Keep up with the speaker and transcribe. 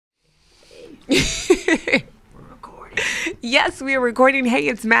Yes, we are recording. Hey,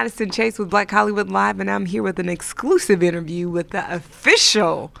 it's Madison Chase with Black Hollywood Live, and I'm here with an exclusive interview with the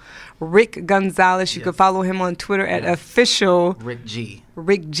official Rick Gonzalez. You can follow him on Twitter at official Rick G.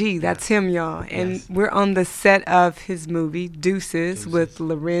 Rick G. That's him, y'all. And we're on the set of his movie Deuces with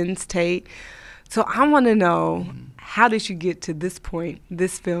Lorenz Tate. So I want to know, how did you get to this point,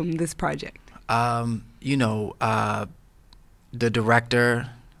 this film, this project? The director,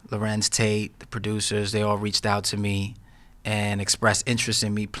 Lorenz Tate, the producers, they all reached out to me and expressed interest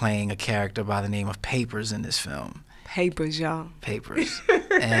in me playing a character by the name of Papers in this film. Papers, y'all. Papers.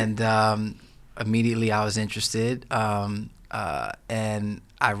 And immediately I was interested, and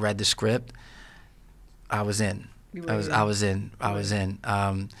I read the script. I was in. I was in.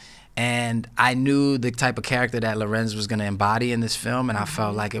 And I knew the type of character that Lorenz was going to embody in this film, and I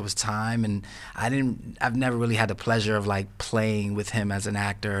felt like it was time. And I've never really had the pleasure of like playing with him as an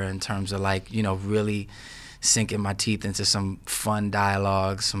actor in terms of like, really sinking my teeth into some fun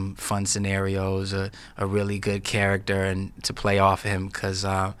dialogue, some fun scenarios, a really good character, and to play off him, because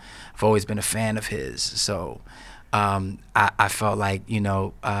I've always been a fan of his. So I felt like,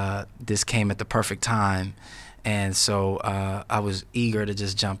 this came at the perfect time. And so I was eager to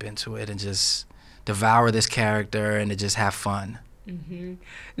just jump into it and just devour this character and to just have fun.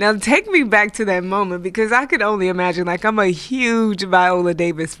 Now take me back to that moment, because I could only imagine, like, I'm a huge Viola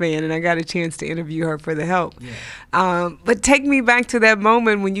Davis fan, and I got a chance to interview her for The Help. But take me back to that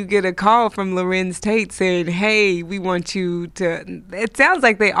moment when you get a call from Lorenz Tate saying, hey, we want you to, it sounds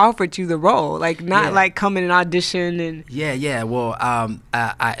like they offered you the role, like not like come in and audition. And Well,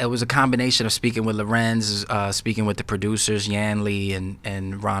 it was a combination of speaking with Lorenz, speaking with the producers, Yan Lee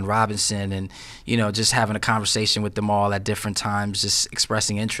and Ron Robinson, and just having a conversation with them all at different times, just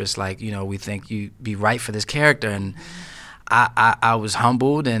expressing interest, like, we think you'd be right for this character. And I was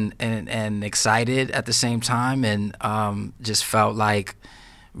humbled and excited at the same time, and just felt like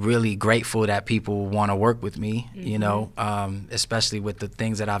really grateful that people want to work with me, especially with the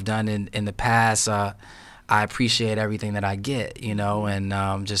things that I've done in the past. I appreciate everything that I get,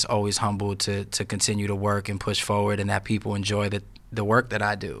 and just always humbled to continue to work and push forward, and that people enjoy the work that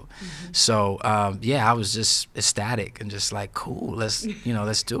I do. So I was just ecstatic and just like, cool, let's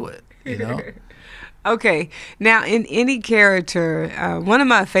do it, Okay, now in any character, one of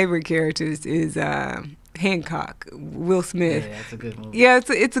my favorite characters is Hancock, Will Smith. Yeah, it's a good movie. Yeah,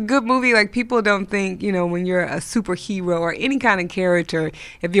 it's a good movie. Like, people don't think, when you're a superhero or any kind of character,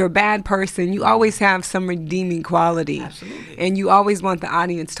 if you're a bad person, you always have some redeeming quality. Absolutely. And you always want the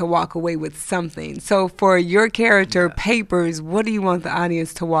audience to walk away with something. So for your character, Papers, what do you want the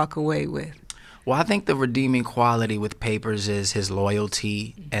audience to walk away with? Well, I think the redeeming quality with Papers is his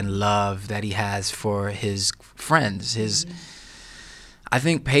loyalty and love that he has for his friends. I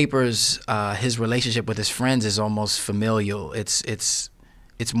think Papers, his relationship with his friends is almost familial. It's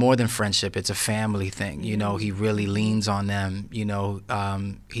more than friendship. It's a family thing. He really leans on them.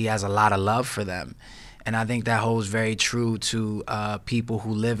 He has a lot of love for them. And I think that holds very true to people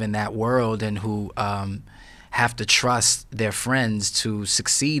who live in that world and who have to trust their friends to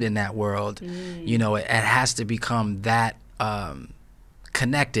succeed in that world. It has to become that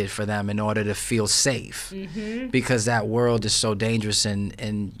connected for them in order to feel safe, because that world is so dangerous,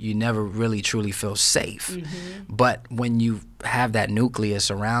 and you never really truly feel safe. But when you have that nucleus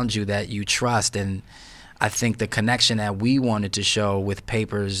around you that you trust, and I think the connection that we wanted to show with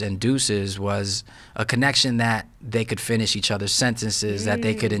Papers and Deuces was a connection that they could finish each other's sentences, that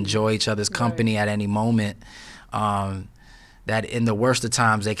they could enjoy each other's company at any moment, that in the worst of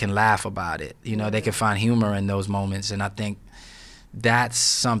times they can laugh about it. They can find humor in those moments. And I think that's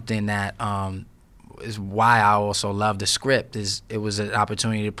something that is why I also love the script. It was an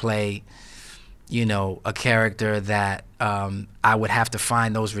opportunity to play, a character that I would have to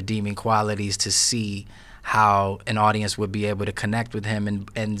find those redeeming qualities to see how an audience would be able to connect with him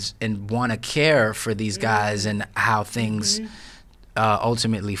and want to care for these guys, and how things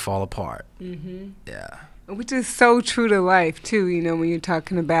ultimately fall apart. Yeah. Which is so true to life, too, when you're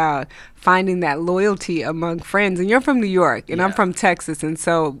talking about finding that loyalty among friends. And you're from New York, and I'm from Texas. And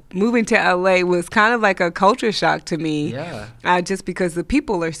so moving to L.A. was kind of like a culture shock to me. Just because the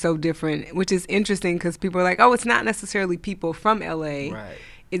people are so different, which is interesting, because people are like, oh, it's not necessarily people from L.A. Right.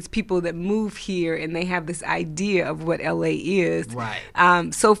 It's people that move here, and they have this idea of what LA is.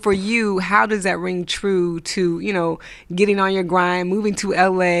 Right. So for you, how does that ring true to, getting on your grind, moving to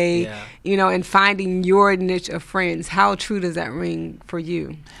LA, and finding your niche of friends? How true does that ring for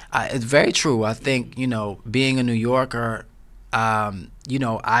you? It's very true. I think, being a New Yorker, you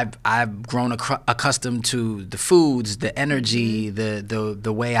know, I've grown accustomed to the foods, the energy,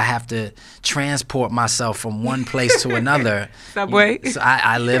 the way I have to transport myself from one place to another. Subway. So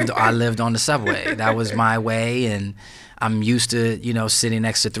I lived on the subway. That was my way, and I'm used to, you know, sitting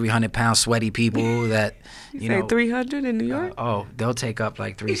next to 300-pound sweaty people that, you know, 300 in New York? They'll take up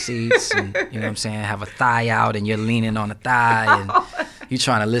like 3 seats, and you know what I'm saying, have a thigh out, and you're leaning on a thigh, and you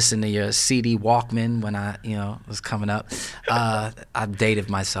trying to listen to your CD Walkman when I, you know, was coming up. I've dated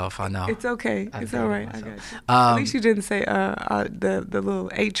myself, I know. It's okay. It's all right. Myself. I got you. At least you didn't say the little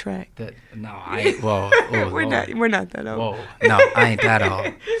 8-track. No, I ain't. Whoa. We're not that old. Whoa. No, I ain't that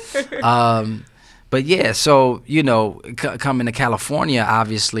old. But yeah, so, you know, coming to California,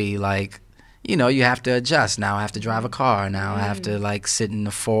 obviously, like, you know, you have to adjust. Now I have to drive a car. Now I have to, like, sit in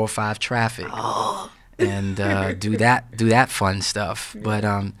the 405 traffic. And do that fun stuff. But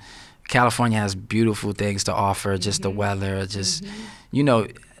California has beautiful things to offer, just the weather, just, you know,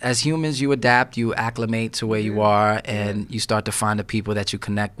 as humans, you adapt, you acclimate to where you are, and you start to find the people that you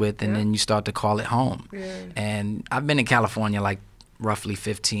connect with, and then you start to call it home. And I've been in California like roughly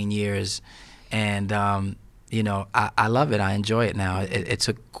 15 years, and, you know, I love it. I enjoy it now. It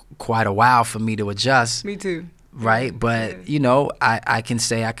took quite a while for me to adjust. Me too. Right, but you know, I can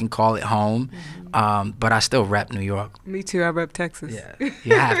say I can call it home, but I still rep New York. Me too. I rep Texas. Yeah,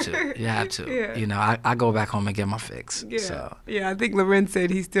 you have to. Yeah. You know, I go back home and get my fix. Yeah, so. yeah. I think Lorenz said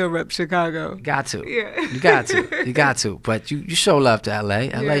he still reps Chicago. Got to. Yeah, you got to. But you show love to LA.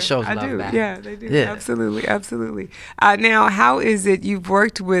 LA shows love back. Yeah, they do. Yeah. Absolutely. Now, how is it? You've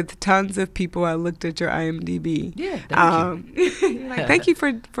worked with tons of people. I looked at your IMDb. Yeah, thank you. Like, thank you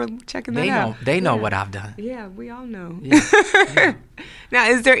for checking that out. They know what I've done. Yeah, we all know. Yeah. Now,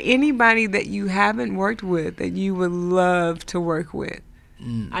 is there anybody that you haven't worked with that you would love to work with?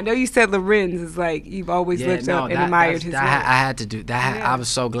 I know you said Lorenz is like you've always looked up and admired his work. I had to do that. Yeah. I was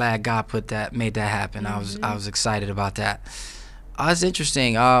so glad God made that happen. I was excited about that. It's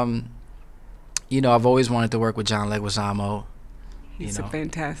interesting. You know, I've always wanted to work with John Leguizamo. He's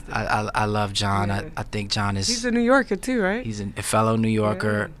fantastic. I love John. Yeah. I think John is. He's a New Yorker too, right? He's a fellow New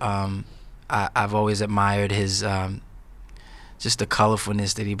Yorker. Yeah. I've always admired his just the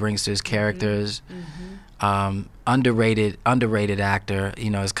colorfulness that he brings to his characters. Underrated actor. You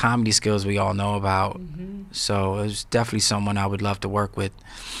know, his comedy skills we all know about. So it was definitely someone I would love to work with.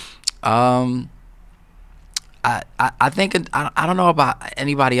 I think I don't know about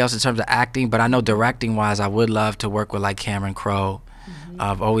anybody else in terms of acting, but I know directing wise, I would love to work with like Cameron Crowe.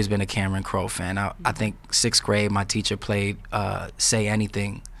 I've always been a Cameron Crowe fan. I think 6th grade, my teacher played Say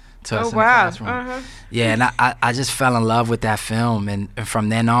Anything to us in the classroom. Yeah, and I just fell in love with that film, and from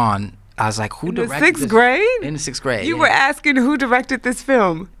then on, I was like, who directed this? 6th grade? In the 6th grade. You were asking who directed this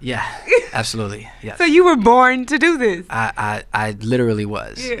film? Yeah, absolutely. Yes. So you were born to do this? I literally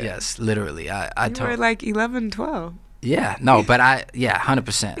was. Yeah. Yes, literally. You were like 11, 12. Yeah, no, but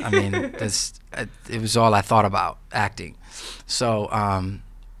 100%. I mean, it was all I thought about, acting. So, I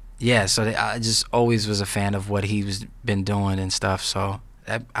just always was a fan of what he's been doing and stuff. So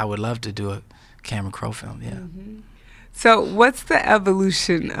I would love to do a Cameron Crowe film, yeah. So what's the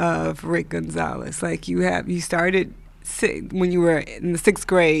evolution of Rick Gonzalez? Like you started when you were in the 6th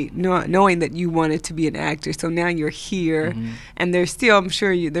grade, knowing that you wanted to be an actor. So now you're here, and there's still, I'm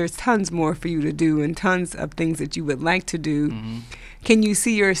sure there's tons more for you to do and tons of things that you would like to do. Can you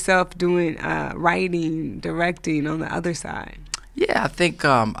see yourself doing writing, directing on the other side? Yeah, I think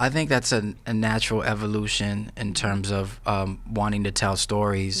that's a natural evolution in terms of wanting to tell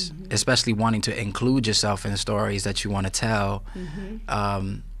stories, especially wanting to include yourself in the stories that you want to tell.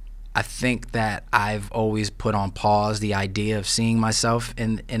 I think that I've always put on pause the idea of seeing myself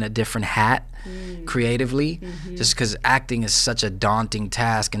in a different hat creatively, just because acting is such a daunting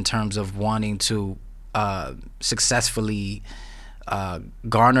task in terms of wanting to successfully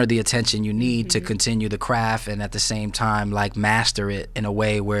garner the attention you need to continue the craft, and at the same time like master it in a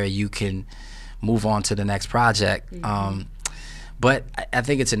way where you can move on to the next project. But I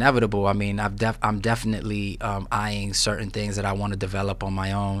think it's inevitable. I mean, I'm definitely eyeing certain things that I want to develop on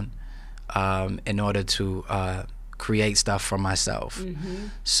my own in order to create stuff for myself.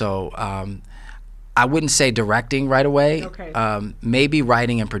 So I wouldn't say directing right away. Maybe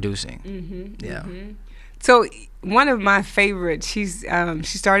writing and producing. Yeah. So one of my favorites, she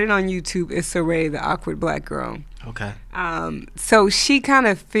started on YouTube, is Saray, the awkward black girl. Okay. So she kind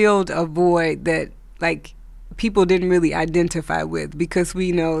of filled a void that like people didn't really identify with, because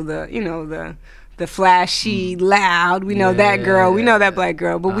we know the flashy, loud, we know that girl, we know that black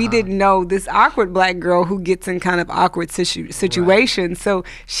girl, but we didn't know this awkward black girl who gets in kind of awkward situations. So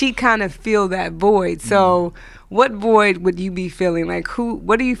she kind of filled that void. So what void would you be feeling? Like,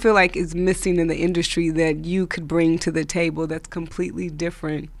 what do you feel like is missing in the industry that you could bring to the table that's completely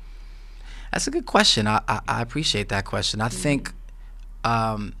different? That's a good question. I appreciate that question. I think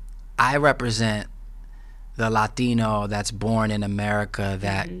I represent the Latino that's born in America,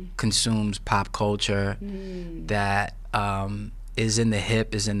 that consumes pop culture, that is in the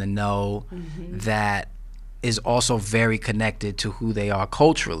hip, is in the know, that is also very connected to who they are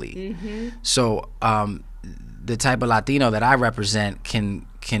culturally. So the type of Latino that I represent can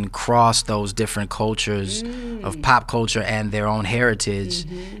cross those different cultures of pop culture and their own heritage,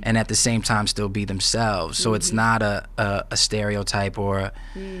 and at the same time still be themselves. So it's not a stereotype or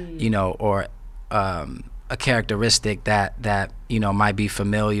or a characteristic that might be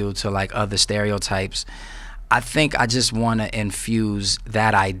familiar to like other stereotypes. I think I just want to infuse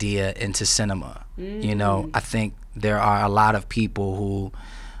that idea into cinema. I think there are a lot of people who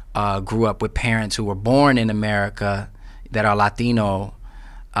grew up with parents who were born in America that are Latino,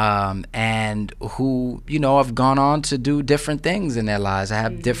 and who have gone on to do different things in their lives,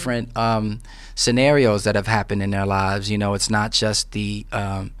 have different scenarios that have happened in their lives. It's not just the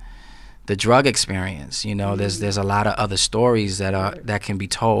drug experience. There's a lot of other stories that can be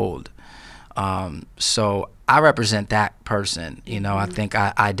told. So I represent that person. I think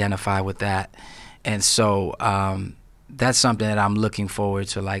I identify with that, and so that's something that I'm looking forward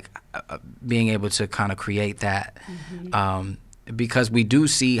to, like being able to kind of create that, because we do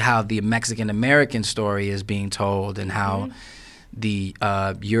see how the Mexican American story is being told and how the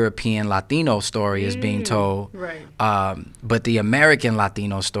European Latino story is being told, right? But the American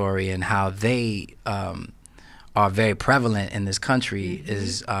Latino story and how they are very prevalent in this country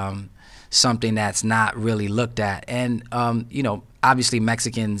is something that's not really looked at. And obviously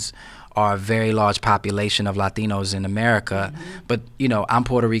Mexicans are a very large population of Latinos in America, but I'm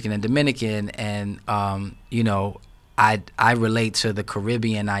Puerto Rican and Dominican, and I relate to the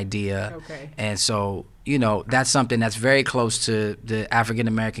Caribbean idea, and so that's something that's very close to the African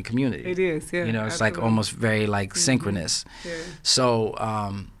American community. It is, yeah. It's absolutely. like almost very like synchronous. Yeah.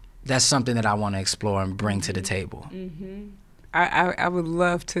 So that's something that I want to explore and bring to the table. I would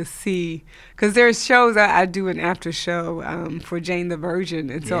love to see, because there's shows I do an after show for Jane the Virgin,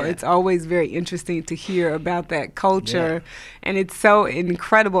 and so it's always very interesting to hear about that culture, and it's so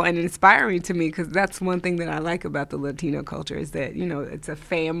incredible and inspiring to me, because that's one thing that I like about the Latino culture is that it's a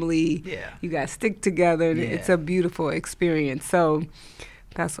family, you guys stick together, and it's a beautiful experience. So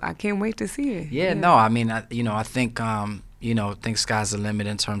I can't wait to see it. No, I mean I think think sky's the limit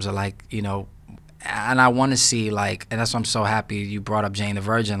in terms of like and I want to see, like, and that's why I'm so happy you brought up Jane the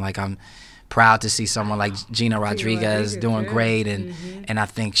Virgin. Like, I'm proud to see someone like Gina Rodriguez doing great, and I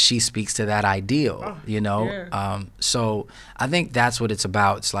think she speaks to that ideal, So I think that's what it's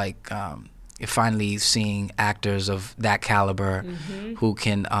about. It's like you're finally seeing actors of that caliber who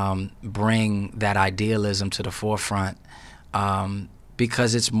can bring that idealism to the forefront,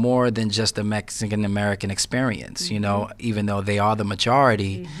 because it's more than just a Mexican-American experience, even though they are the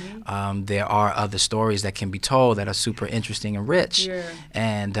majority, there are other stories that can be told that are super interesting and rich,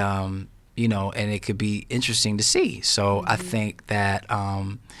 and, and it could be interesting to see. So I think that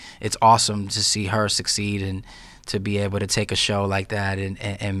it's awesome to see her succeed and to be able to take a show like that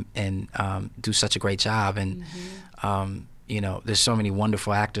and do such a great job. And, there's so many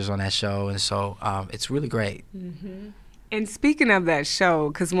wonderful actors on that show, and so it's really great. And speaking of that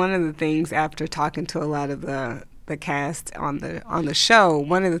show, because one of the things after talking to a lot of the cast on the show,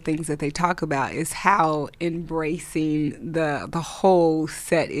 one of the things that they talk about is how embracing the whole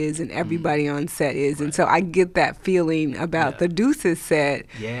set is and everybody on set is. And so I get that feeling about the Deuces set,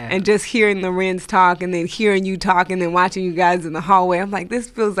 and just hearing Lorenz talk and then hearing you talk and then watching you guys in the hallway. I'm like, this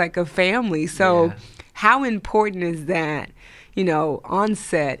feels like a family. So how important is that? On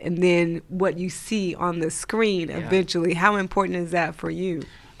set, and then what you see on the screen eventually. How important is that for you?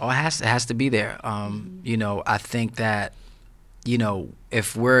 Oh, it has to be there. I think that,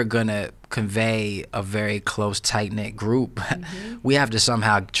 if we're gonna convey a very close, tight-knit group, we have to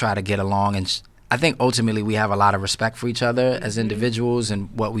somehow try to get along. And I think ultimately we have a lot of respect for each other as individuals and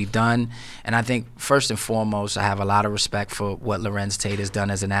what we've done. And I think first and foremost, I have a lot of respect for what Lorenz Tate has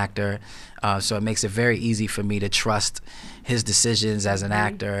done as an actor. So it makes it very easy for me to trust his decisions as an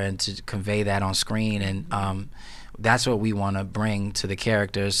actor and to convey that on screen. And that's what we want to bring to the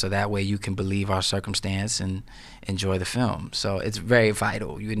characters, so that way you can believe our circumstance and enjoy the film. So it's very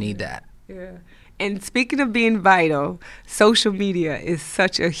vital. You need that. Yeah. And speaking of being vital, social media is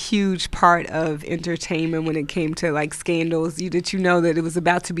such a huge part of entertainment when it came to like scandals. That it was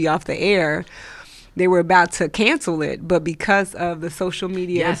about to be off the air. they were about to cancel it, but because of the social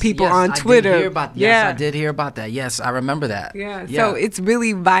media and people yes, on Twitter. I did hear about that. Yes, I remember that. Yeah. So it's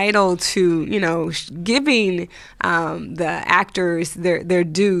really vital to, you know, giving the actors their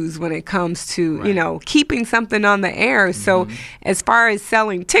dues when it comes to, you know, keeping something on the air. So as far as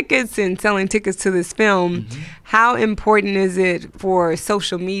selling tickets to this film, how important is it for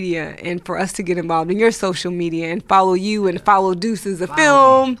social media and for us to get involved in your social media and follow you and follow Deuces the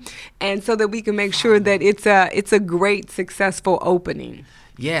film, and so that we can make sure that it's a great, successful opening?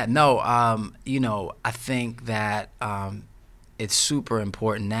 Yeah, no, you know, I think that it's super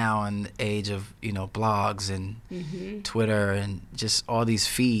important now in the age of, you know, blogs and Twitter and just all these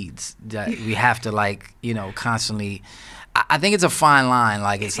feeds that we have to, like, you know, constantly. I think it's a fine line.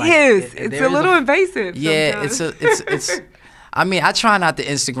 Like, it's like it's a little invasive. Yeah, sometimes. it's. I mean, I try not to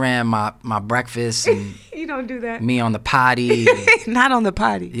Instagram my breakfast and you don't do that. me on the potty. Not on the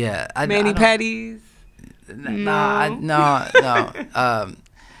potty. Yeah, mani patties.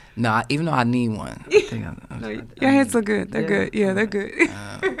 No, even though I need one. Your hands look good. They're good. Yeah, they're good.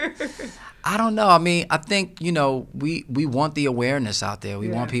 I don't know. I mean, I think, you know, we want the awareness out there. We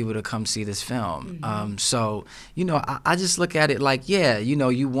want people to come see this film. So, you know, I just look at it like, yeah, you know,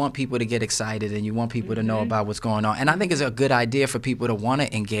 you want people to get excited and you want people to know about what's going on. And I think it's a good idea for people to want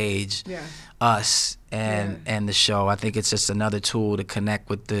to engage us and the show. I think it's just another tool to connect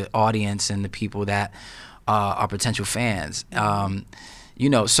with the audience and the people that are potential fans. You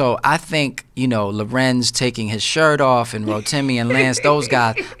know, so I think, you know, Lorenz taking his shirt off and Rotimi and Lance, those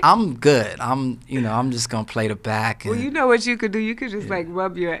guys, I'm good. I'm just going to play the back. And, well, you know what you could do? You could just, like,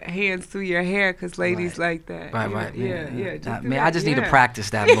 rub your hands through your hair because ladies like that. Right. Yeah. Man, I just need to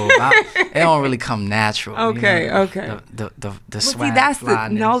practice that move. It don't really come natural. Okay, you know? Okay. The swag see, that's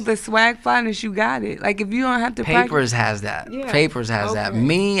flyness. the swag flyness, you got it. Like, if you don't have to Papers has that. Yeah. Papers has that.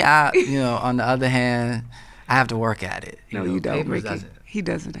 Me, you know, on the other hand, I have to work at it. You don't. Papers doesn't. He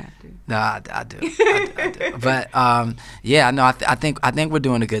doesn't have to. No, I do. I do. But yeah, no, I think we're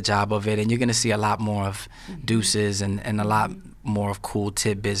doing a good job of it, and you're gonna see a lot more of Deuces and a lot more of cool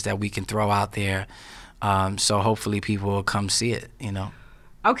tidbits that we can throw out there. So hopefully people will come see it. You know.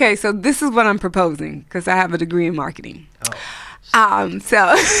 Okay, so this is what I'm proposing because I have a degree in marketing.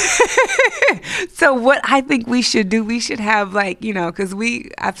 So what I think we should do, we should have, like, you know, because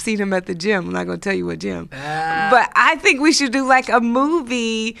I've seen him at the gym. I'm not going to tell you what gym. But I think we should do, like, a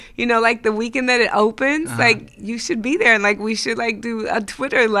movie, you know, like the weekend that it opens. Like, you should be there. And, like, we should, like, do a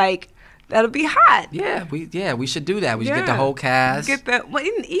Twitter, like, that'll be hot. Yeah, we should do that. We should get the whole cast. Even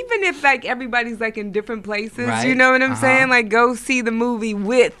if, like, everybody's, like, in different places, right. You know what I'm saying? Like, go see the movie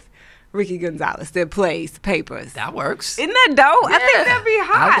with Ricky Gonzalez that plays Papers. That works. Isn't that dope? Yeah. I think that'd be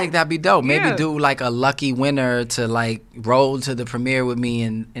hot. I think that'd be dope. Maybe Yeah. do like a lucky winner to, like, roll to the premiere with me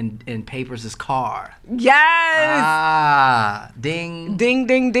in Papers' car. Yes. Ding. Ding,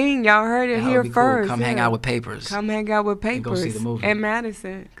 ding, ding. Y'all heard it here first. Cool. Come hang out with Papers. Come hang out with Papers. And go see the movie. And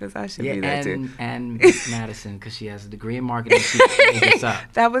Madison, because I should be there too. And Madison, because she has a degree in marketing. She made this up.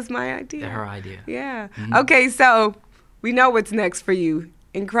 That was my idea. Her idea. Yeah. Okay, so we know what's next for you.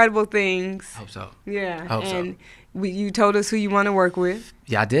 Incredible things. Hope so. Yeah. Hope so. You told us who you want to work with.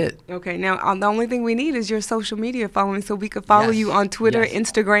 Yeah, I did. Okay, now the only thing we need is your social media following so we could follow you on Twitter,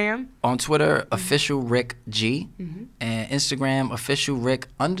 Instagram. On Twitter, official Rick G, and Instagram, official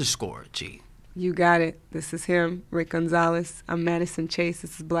Rick_G. You got it. This is him, Rick Gonzalez. I'm Madison Chase.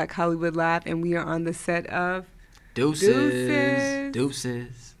 This is Black Hollywood Live, and we are on the set of Deuces.